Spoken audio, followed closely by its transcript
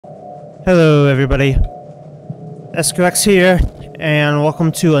Hello everybody, SQX here, and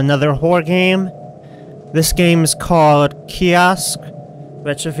welcome to another horror game. This game is called Kiosk,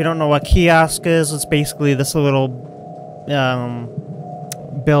 which if you don't know what Kiosk is, it's basically this little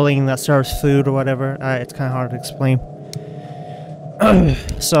building that serves food or whatever. It's kind of hard to explain.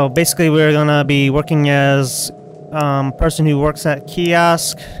 So basically we're gonna be working as person who works at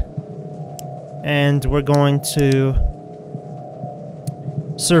Kiosk, and we're going to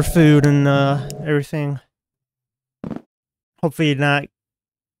serve food and everything. Hopefully you're not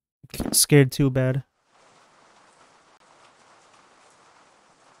scared too bad.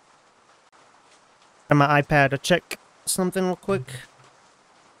 On my iPad to check something real quick.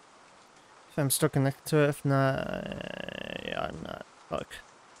 If I'm still connected to it, if not, yeah, I'm not. Fuck.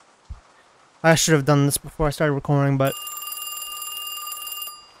 I should have done this before I started recording, but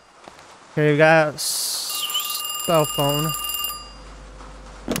okay, we got cell phone.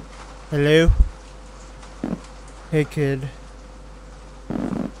 Hello? Hey kid.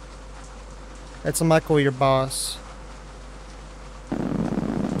 It's Michael, your boss.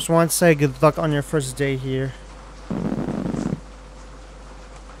 Just want to say good luck on your first day here.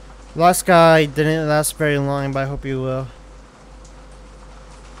 Last guy didn't last very long, but I hope you will.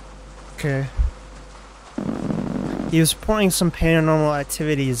 Okay. He was reporting some paranormal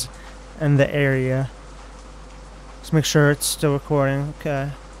activities in the area. Let's make sure it's still recording.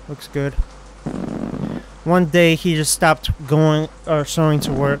 Okay. Looks good. One day he just stopped going or showing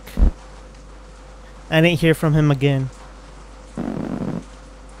to work. I didn't hear from him again.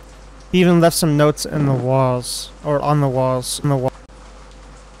 He even left some notes in the walls, or on the walls, With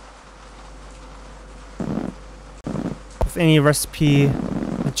any recipe,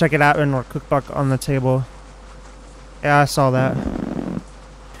 check it out in our cookbook on the table. Yeah, I saw that.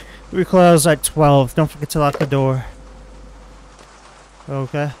 We close at 12. Don't forget to lock the door.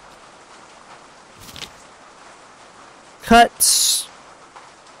 Okay. Cuts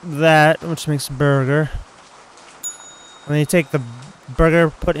that, which makes a burger. And then you take the burger,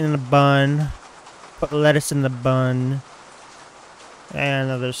 put it in a bun, put lettuce in the bun, and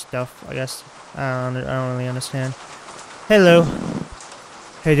other stuff. I guess I don't really understand. Hello.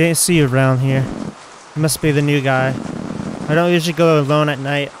 Hey, didn't see you around here. You must be the new guy. I don't usually go alone at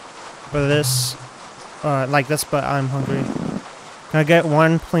night for this, like this, but I'm hungry. Can I get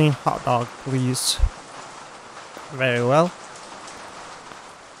one plain hot dog, please? Very well.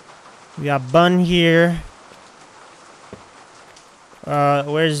 We got bun here.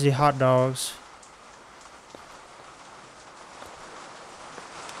 Where's the hot dogs?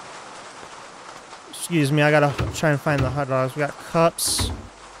 Excuse me, I gotta try and find the hot dogs. We got cups,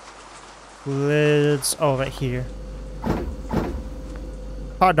 lids. Oh, right here.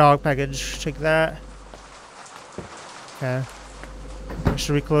 Hot dog package. Take that. Okay.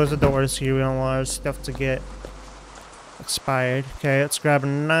 Should we close the doors here? We don't want our stuff to get expired. Okay, let's grab a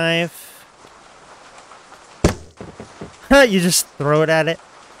knife. You just throw it at it.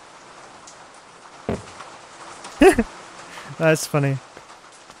 That's funny.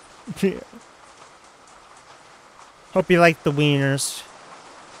 Hope you like the wieners.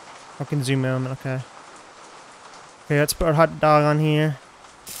 I can zoom in. Okay. Okay, let's put our hot dog on here.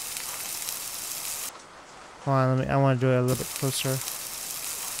 Hold on, I want to do it a little bit closer.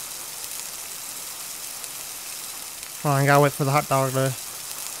 Hold on, I gotta wait for the hot dog to...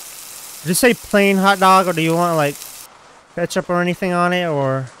 Did you say plain hot dog, or do you want, like, ketchup or anything on it,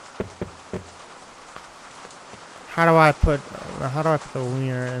 or... How do I put the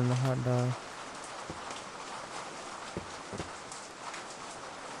wiener in the hot dog?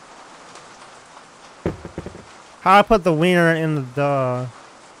 How do I put the wiener in the dog?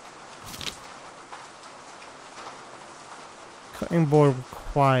 Cutting board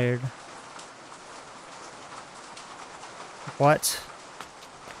required. What?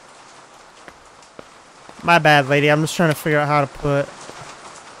 My bad, lady. I'm just trying to figure out how to put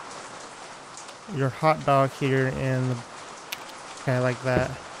your hot dog here in the... Okay, like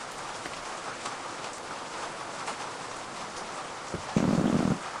that.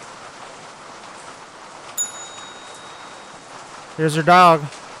 Here's your dog.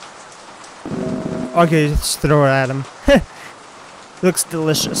 Okay, let's throw it at him. Looks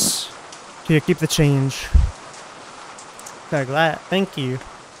delicious. Here, keep the change. Okay, glad. Thank you.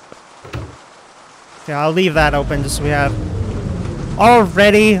 Okay, I'll leave that open just so we have...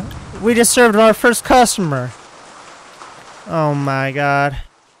 Already? We just served our first customer. Oh my god.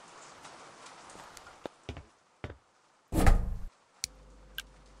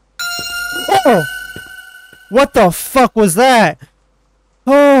 Oh! What the fuck was that?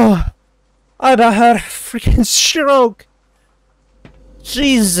 Oh! I'd have had a freaking stroke.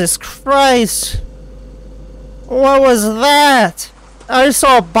 Jesus Christ! What was that? I just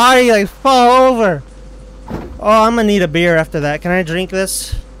saw a body like fall over. Oh, I'm gonna need a beer after that. Can I drink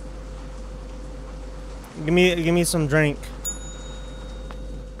this? Give me some drink.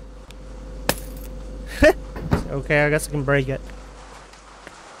 Okay, I guess I can break it.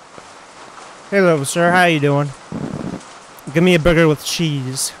 Hello, sir. How you doing? Give me a burger with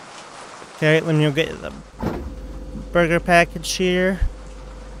cheese. Okay, let me go get the burger package here.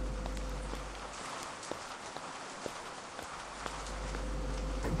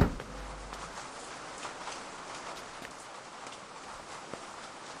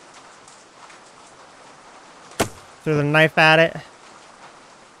 Throw the knife at it.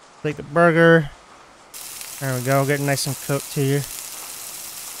 Take the burger. There we go. Get it nice and cooked here.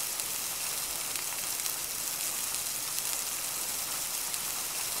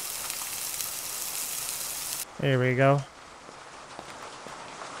 There we go.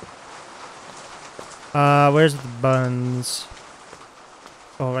 Where's the buns?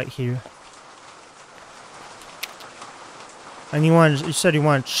 Oh, right here. And you said you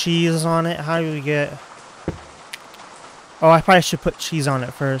want cheese on it? How do we get... Oh, I probably should put cheese on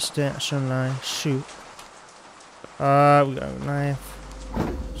it first, shouldn't I? Shoot. We got a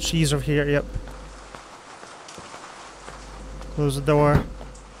knife. Cheese over here, yep. Close the door.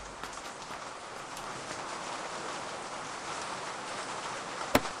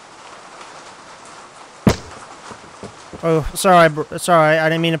 Oh, sorry, I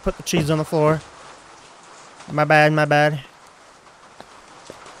didn't mean to put the cheese on the floor. My bad, my bad.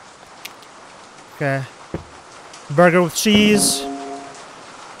 Okay. Burger with cheese.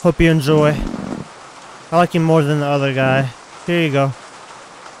 Hope you enjoy. I like you more than the other guy. Here you go.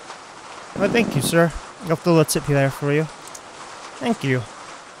 Oh, thank you, sir. Got the little tip there for you. Thank you.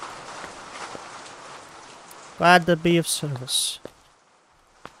 Glad to be of service.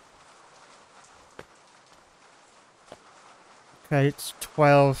 Okay, it's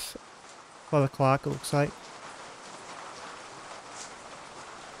 12 o'clock, it looks like.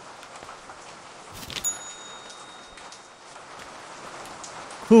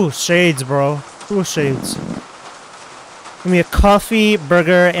 Ooh, shades, bro. Ooh, shades. Give me a coffee,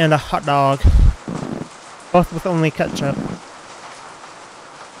 burger, and a hot dog. Both with only ketchup.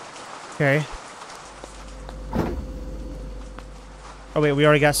 Okay. Oh wait, we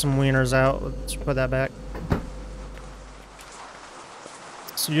already got some wieners out. Let's put that back.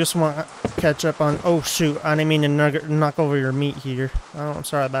 So you just want ketchup on... Oh shoot, I didn't mean to knock over your meat here. Oh, I'm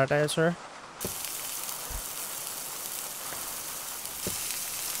sorry about that, sir.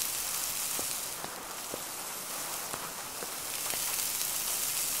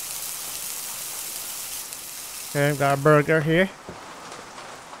 Okay, I've got a burger here.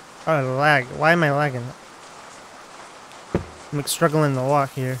 Oh, lag. Why am I lagging? I'm struggling to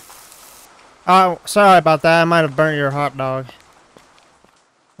walk here. Oh, sorry about that. I might have burnt your hot dog.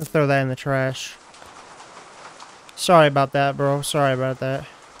 Let's throw that in the trash. Sorry about that, bro. Sorry about that.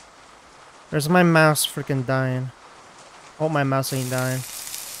 There's my mouse freaking dying. Hope my mouse ain't dying.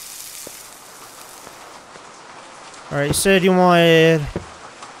 Alright, you said you wanted...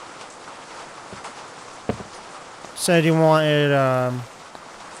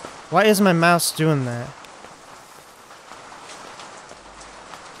 Why is my mouse doing that?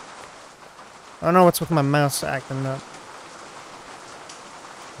 I don't know what's with my mouse acting up.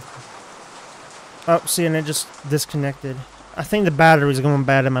 Oh, see, and it just disconnected. I think the battery's going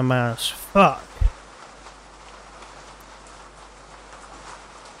bad in my mouse. Fuck.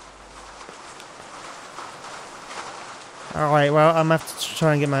 Alright, well, I'm gonna have to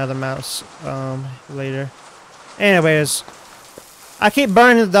try and get my other mouse later. Anyways, I keep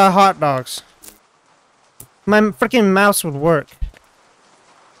burning the hot dogs. My freaking mouse would work.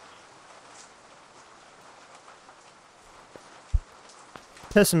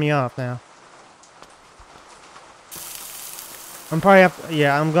 Pissing me off now. I'm gonna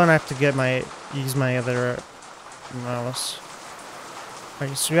have to use my other mouse.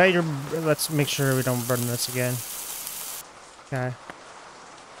 Alright, so we got your... Let's make sure we don't burn this again. Okay.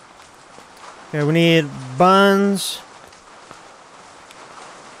 Okay, we need buns.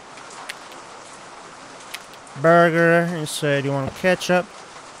 Burger. You said you want ketchup.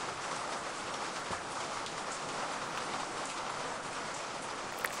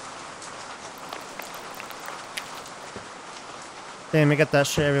 Damn, we got that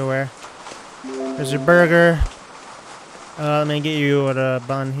shit everywhere. There's your burger. Let me get you a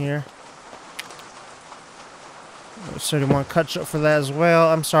bun here. So you want ketchup for that as well.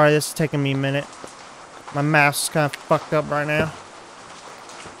 I'm sorry, this is taking me a minute. My mouse is kind of fucked up right now.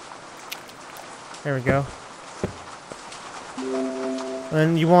 There we go.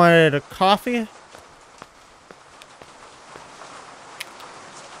 And you wanted a coffee?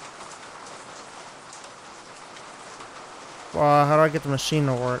 Well, how do I get the machine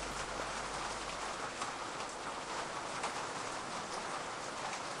to work?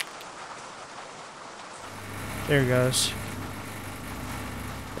 There it goes.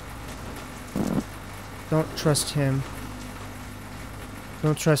 Don't trust him.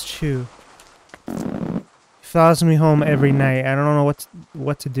 Don't trust you. He follows me home every night. I don't know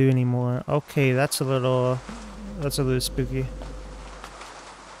what to do anymore. Okay, that's a little spooky.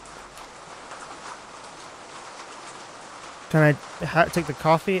 Can I take the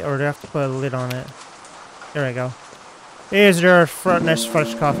coffee, or do I have to put a lid on it? There we go. Here's your nice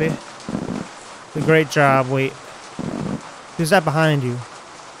fresh coffee. A great job. Wait, who's that behind you?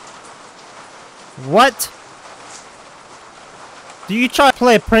 What? Do you try to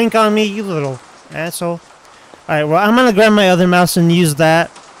play a prank on me, you little asshole? Alright, well, I'm gonna grab my other mouse and use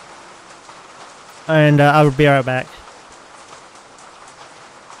that. And I'll be right back.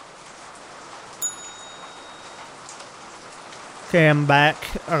 Okay, I'm back.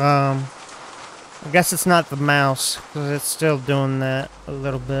 I guess it's not the mouse, because it's still doing that a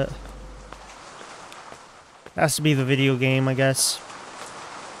little bit. Has to be the video game, I guess.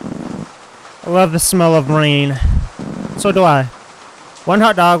 I love the smell of rain. So do I. One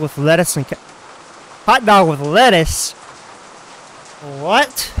hot dog with lettuce and hot dog with lettuce?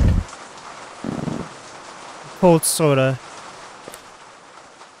 What? Cold soda.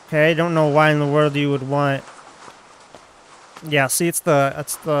 Okay, I don't know why in the world you would want. Yeah, see, it's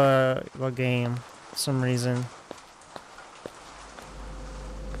the game for some reason.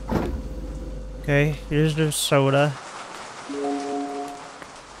 Okay, here's the soda.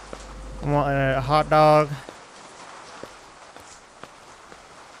 I want a hot dog.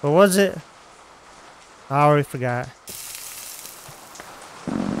 What was it? I already forgot.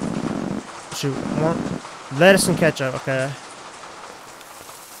 Shoot, lettuce and ketchup, okay.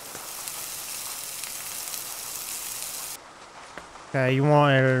 Okay, you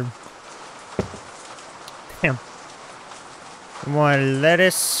want damn. You want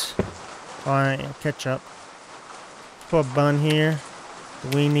lettuce or ketchup. Put a bun here.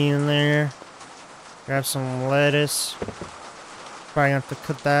 Weenie in there. Grab some lettuce. Probably have to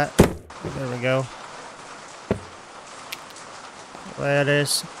cut that. There we go.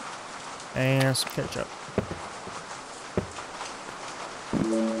 Lettuce and some ketchup.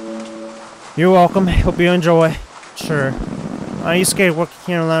 You're welcome. Hope you enjoy. Sure. Are you scared working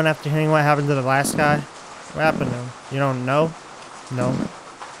here alone after hearing what happened to the last guy? What happened to him? You don't know? No.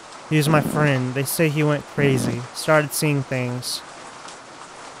 He was my friend. They say he went crazy. Started seeing things.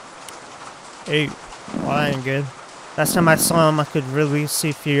 Hey, well, that ain't good. Last time I saw him, I could really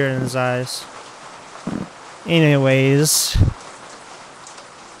see fear in his eyes. Anyways.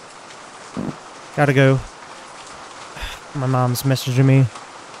 Gotta go. My mom's messaging me.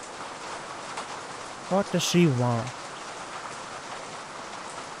 What does she want?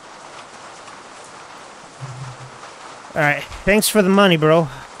 Alright, thanks for the money, bro.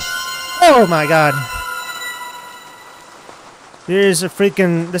 Oh my god. There's a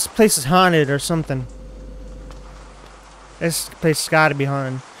freaking... This place is haunted or something. This place gotta be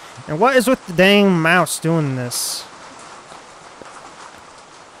haunted. And what is with the dang mouse doing this?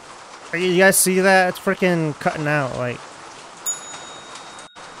 You guys see that? It's freaking cutting out, like...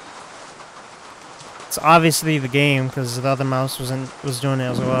 It's obviously the game, because the other mouse was doing it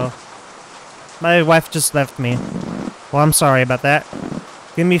as well. My wife just left me. Well, I'm sorry about that.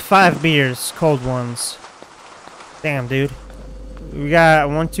 Give me 5 beers, cold ones. Damn, dude. We got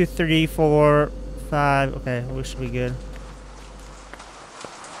 1, 2, 3, 4, 5. Okay, we should be good.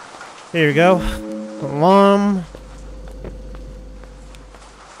 Here we go. 1,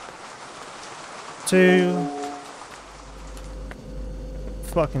 2.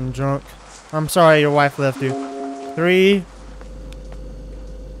 Fucking drunk. I'm sorry your wife left you. 3.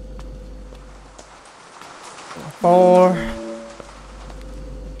 4.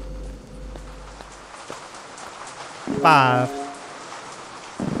 5.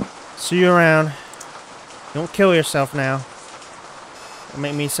 See you around. Don't kill yourself now. It'll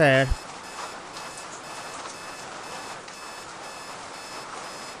make me sad.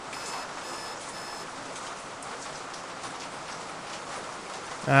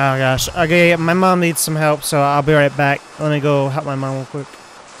 Oh gosh. Okay, my mom needs some help, so I'll be right back. Let me go help my mom real quick.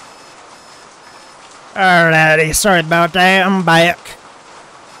 Alrighty, sorry about that. I'm back.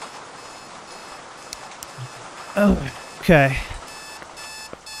 Oh, okay.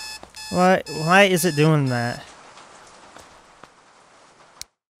 Why is it doing that?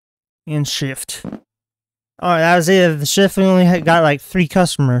 In shift. Alright, that was it. The shift, we only got like 3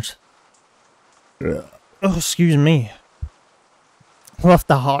 customers. Oh, excuse me. Left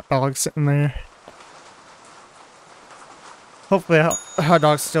the hot dog sitting there. Hopefully the hot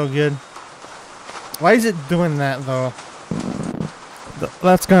dog's still good. Why is it doing that though?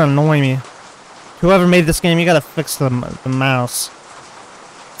 That's gonna annoy me. Whoever made this game, you gotta fix the mouse.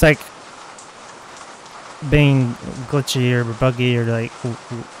 It's like being glitchy or buggy or like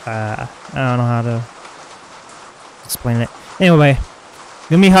I don't know how to explain it. Anyway,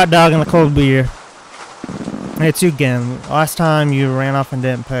 give me hot dog and a cold beer. Hey, it's you again. Last time you ran off and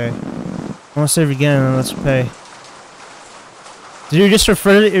didn't pay. I want to save you again and let's pay. Did you just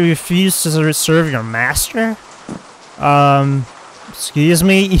refuse to serve your master? Excuse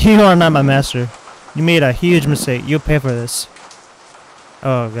me? You are not my master. You made a huge mistake. You'll pay for this.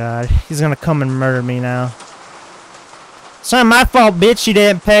 Oh god. He's gonna come and murder me now. It's not my fault, bitch, you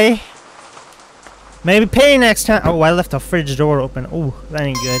didn't pay. Maybe pay next time. Oh, I left the fridge door open. Oh, that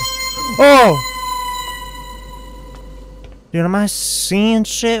ain't good. Oh! Dude, am I seeing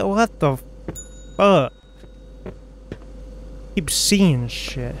shit? What the fuck? Keep seeing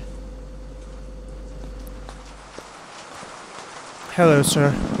shit. Hello,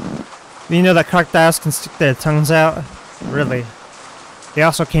 sir. You know that crocodiles can stick their tongues out? Really? They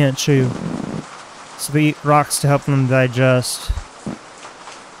also can't chew. So they eat rocks to help them digest.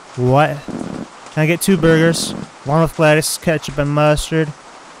 What? Can I get 2 burgers? One with lettuce, ketchup, and mustard.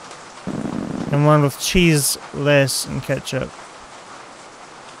 And one with cheese, lettuce, and ketchup.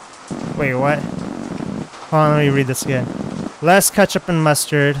 Wait, what? Hold on, let me read this again. Lettuce, ketchup, and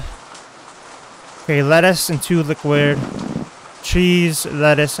mustard. Okay, lettuce and 2 liquid. Cheese,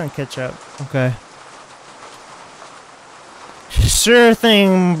 lettuce, and ketchup. Okay. Sure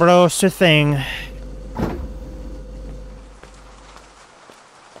thing, bro. Sure thing.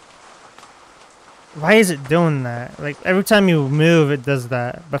 Why is it doing that? Like, every time you move, it does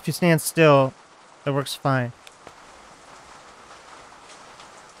that. But if you stand still, it works fine.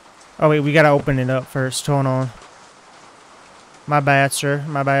 Oh, wait, we gotta open it up first. Hold on. My bad, sir.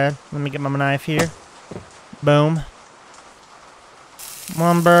 My bad. Let me get my knife here. Boom.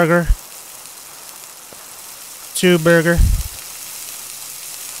 1 burger. 2 burger.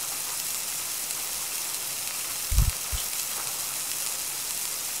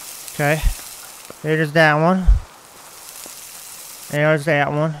 Okay. There's that one. There's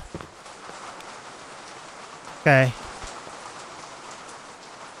that one. Okay.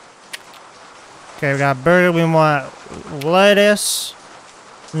 Okay, we got a burger. We want lettuce.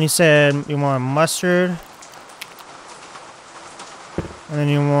 And you said you want mustard. And then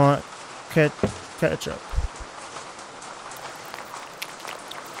you want ketchup.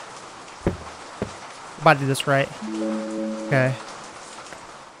 About to do this right. Okay.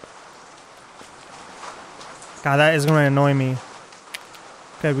 God, that is gonna annoy me.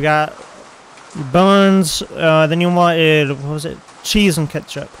 Okay, we got buns. Then you wanted, what was it? Cheese and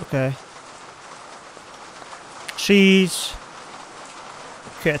ketchup. Okay. Cheese,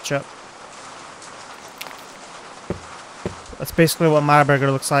 ketchup. That's basically what my burger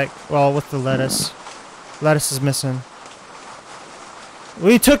looks like. Well, with the lettuce. Lettuce is missing.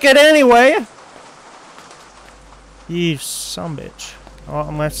 We took it anyway! You sumbitch. Oh,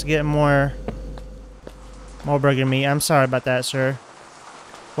 I'm gonna have to get more burger meat. I'm sorry about that, sir.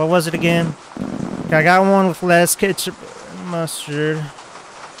 What was it again? Okay, I got one with lettuce, ketchup, and mustard.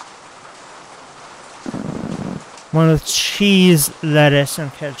 One with cheese, lettuce,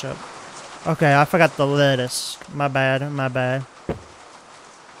 and ketchup. Okay, I forgot the lettuce. My bad, my bad.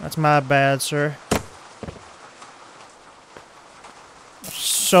 That's my bad, sir.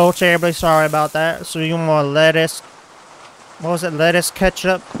 So terribly sorry about that. So you want lettuce? What was it? Lettuce,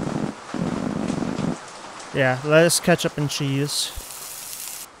 ketchup? Yeah, lettuce, ketchup, and cheese.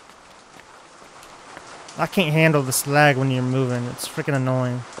 I can't handle this lag when you're moving. It's freaking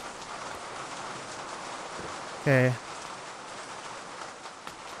annoying. Okay.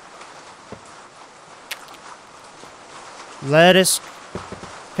 Lettuce,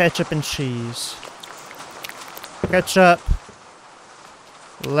 ketchup, and cheese. Ketchup,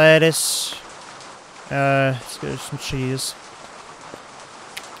 lettuce, let's get some cheese.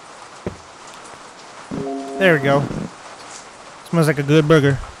 There we go. Smells like a good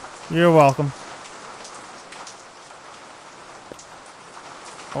burger. You're welcome.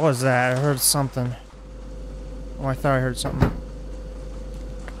 What was that? I heard something. Oh, I thought I heard something.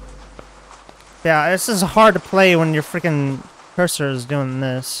 Yeah, this is hard to play when your freaking cursor is doing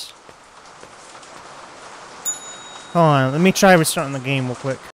this. Hold on, let me try restarting the game real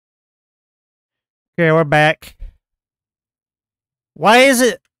quick. Okay, we're back. Why is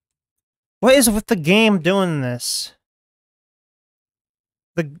it What is with the game doing this?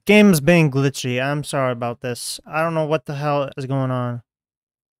 The game's being glitchy. I'm sorry about this. I don't know what the hell is going on.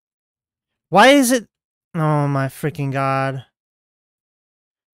 Why is it... Oh my freaking god.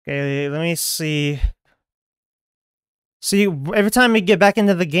 Okay, let me see. See, every time we get back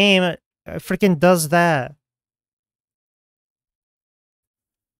into the game, it freaking does that.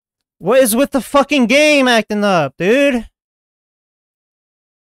 What is with the fucking game acting up, dude?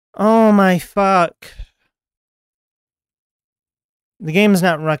 Oh my fuck. The game's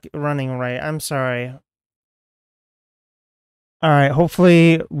not running right. I'm sorry. Alright,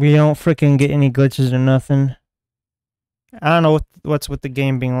 hopefully we don't freaking get any glitches or nothing. I don't know what's with the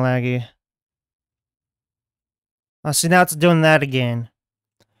game being laggy. Oh, see, now it's doing that again.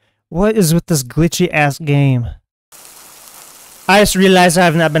 What is with this glitchy ass game? I just realized I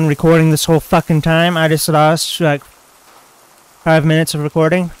have not been recording this whole fucking time. I just lost like 5 minutes of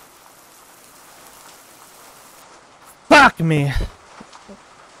recording. Fuck me.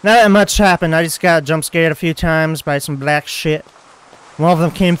 Not that much happened. I just got jump scared a few times by some black shit. One of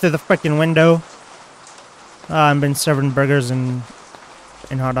them came through the freaking window. I've been serving burgers and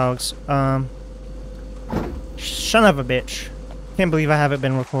hot dogs. Son of a bitch. Can't believe I haven't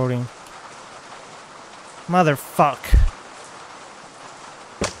been recording. Motherfuck.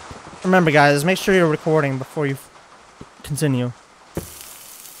 Remember, guys, make sure you're recording before you continue.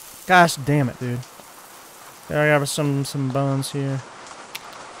 Gosh damn it, dude. There I got some bones here.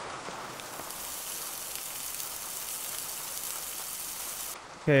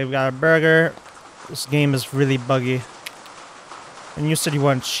 Okay, we got a burger. This game is really buggy. And you said you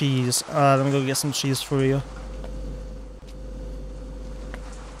want cheese. Let me go get some cheese for you.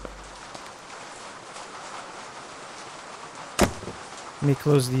 Let me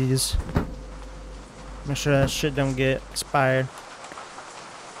close these. Make sure that shit don't get expired.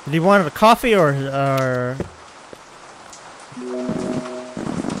 Did you want a coffee or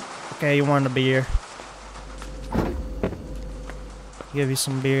okay, you want a beer. Give you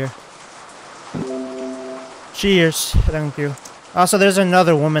some beer. Cheers. Thank you. Also, there's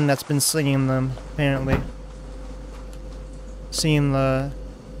another woman that's been singing them, apparently. Seeing the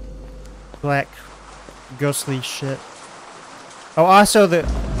black ghostly shit. Oh, also,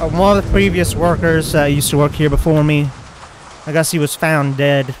 one of the previous workers that used to work here before me, I guess he was found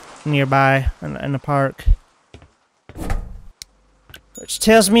dead nearby in the park. Which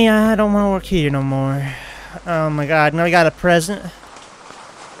tells me I don't want to work here no more. Oh my god, now I got a present.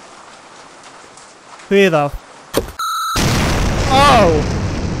 Who the... Oh!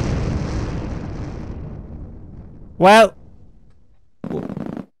 Well...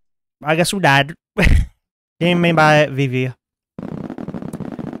 I guess we died. Game made by VV.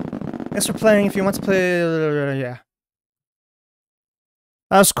 Thanks for playing. If you want to play... yeah.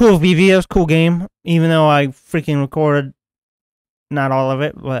 That was cool, VV. That was a cool game. Even though I freaking recorded not all of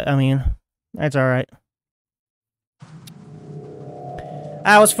it. But, I mean, that's alright.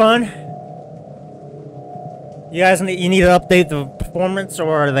 That was fun. You guys need to update the performance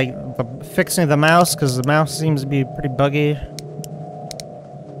or like fixing the mouse, because the mouse seems to be pretty buggy.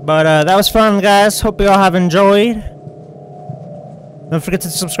 But that was fun, guys. Hope you all have enjoyed. Don't forget to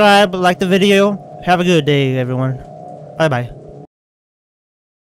subscribe, like the video. Have a good day, everyone. Bye bye.